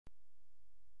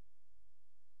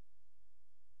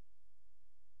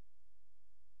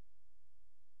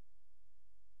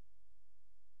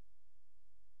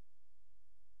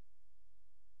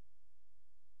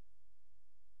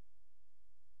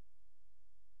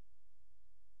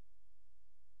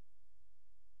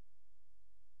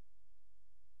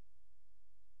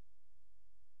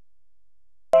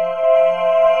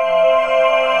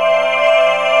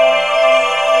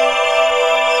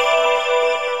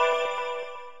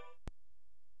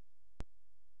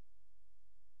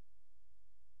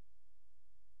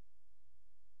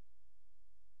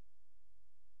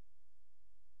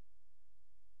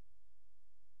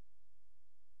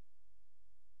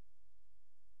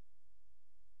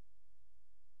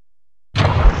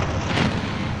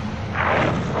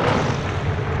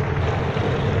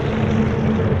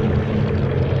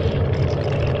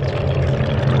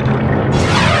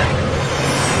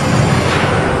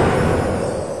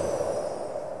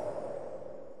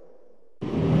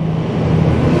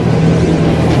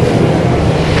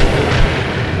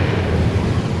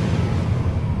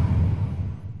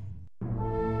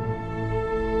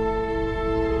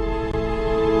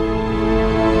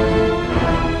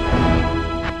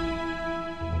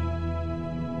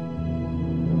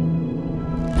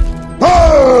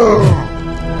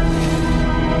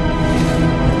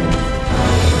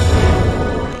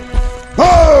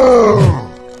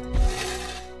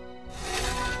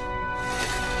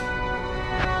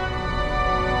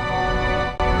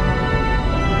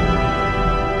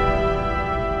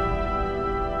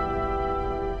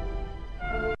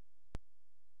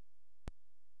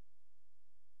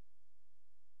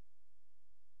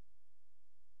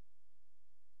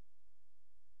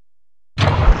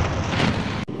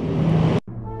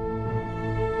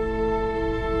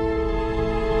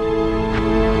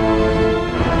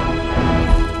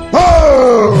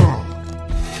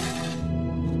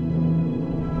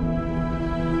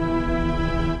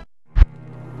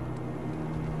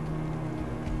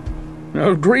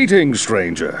Oh, greetings,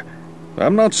 stranger.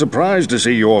 I'm not surprised to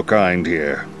see your kind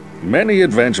here. Many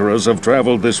adventurers have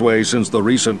traveled this way since the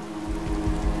recent...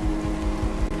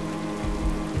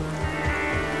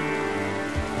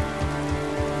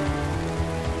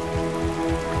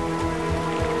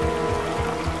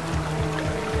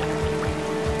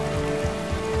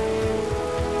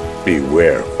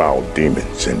 Beware foul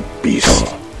demons and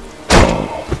beasts.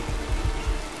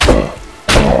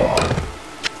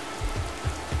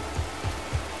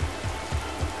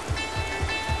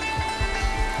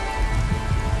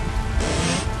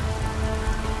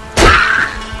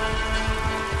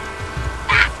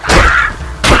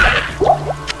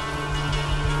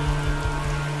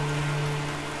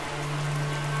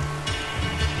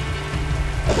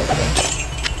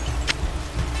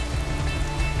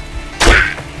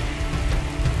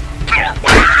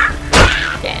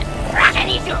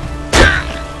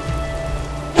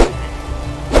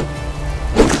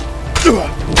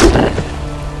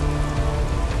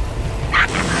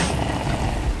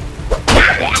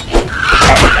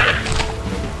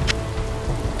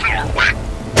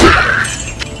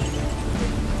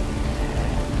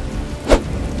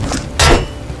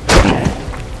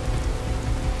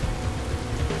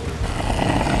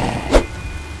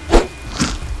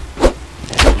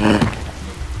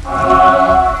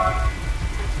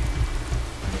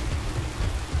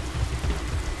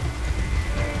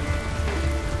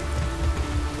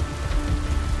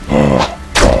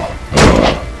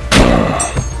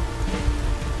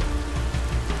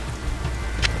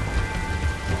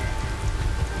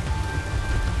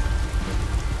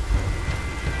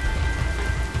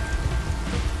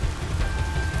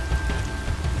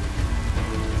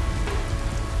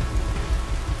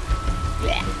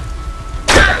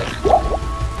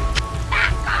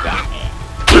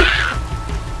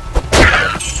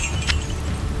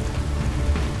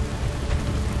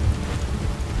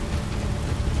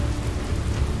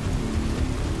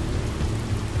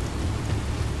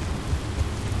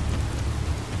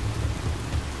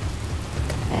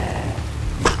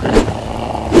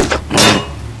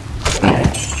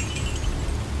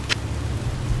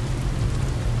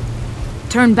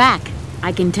 Turn back.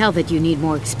 I can tell that you need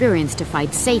more experience to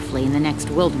fight safely in the next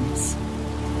wilderness.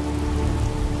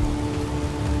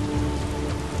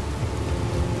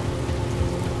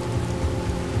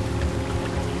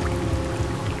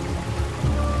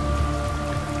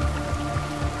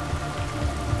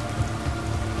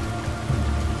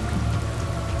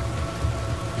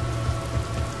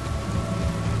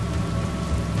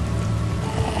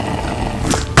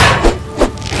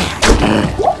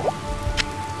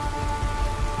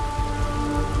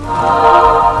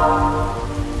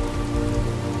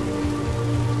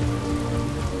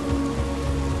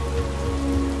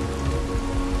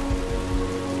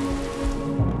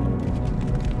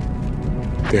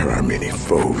 There are many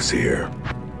foes here.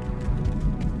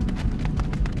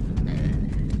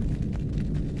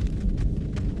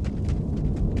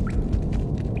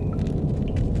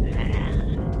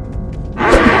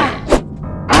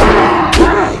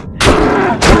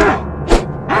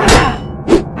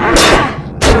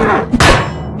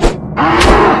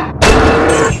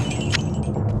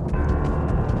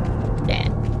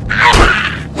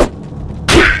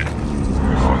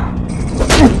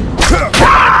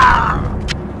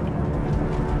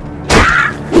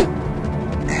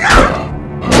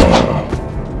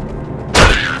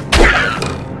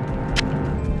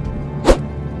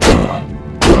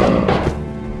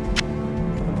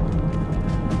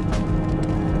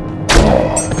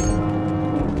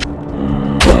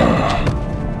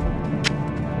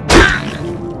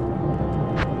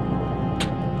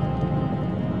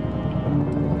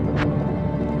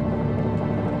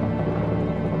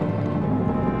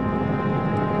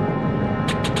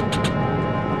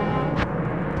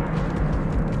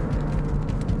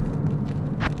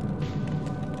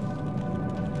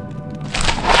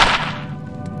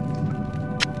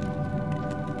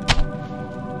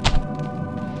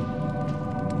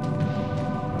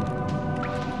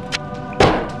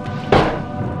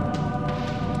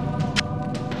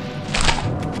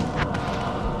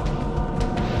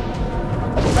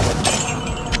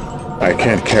 I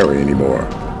can't carry anymore.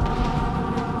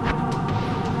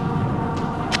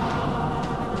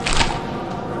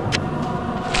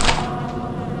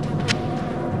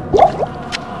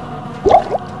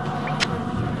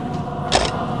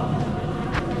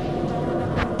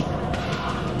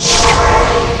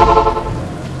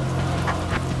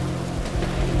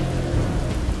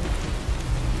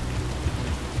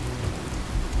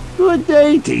 Good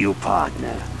day to you,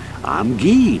 partner. I'm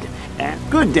Geed, and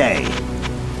good day.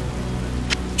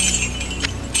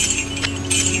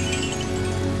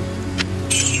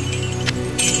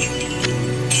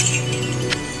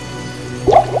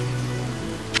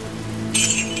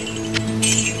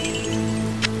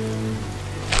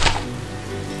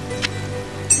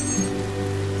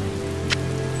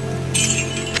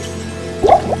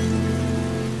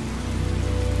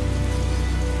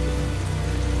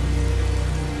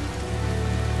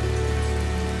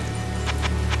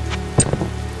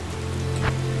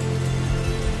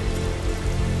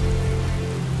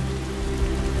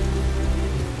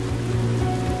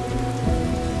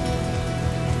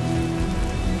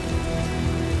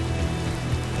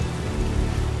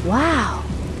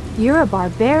 You're a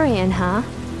barbarian, huh?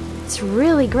 It's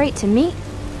really great to meet.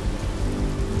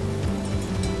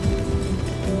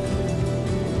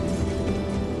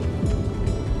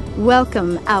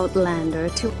 Welcome, Outlander,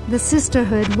 to the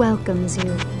Sisterhood welcomes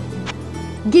you.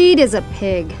 Geed is a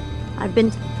pig. I've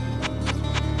been...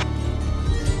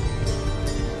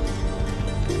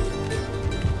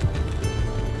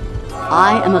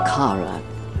 I am Akara,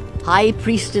 High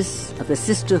Priestess of the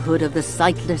Sisterhood of the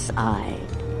Sightless Eye.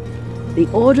 The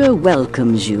Order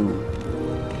welcomes you.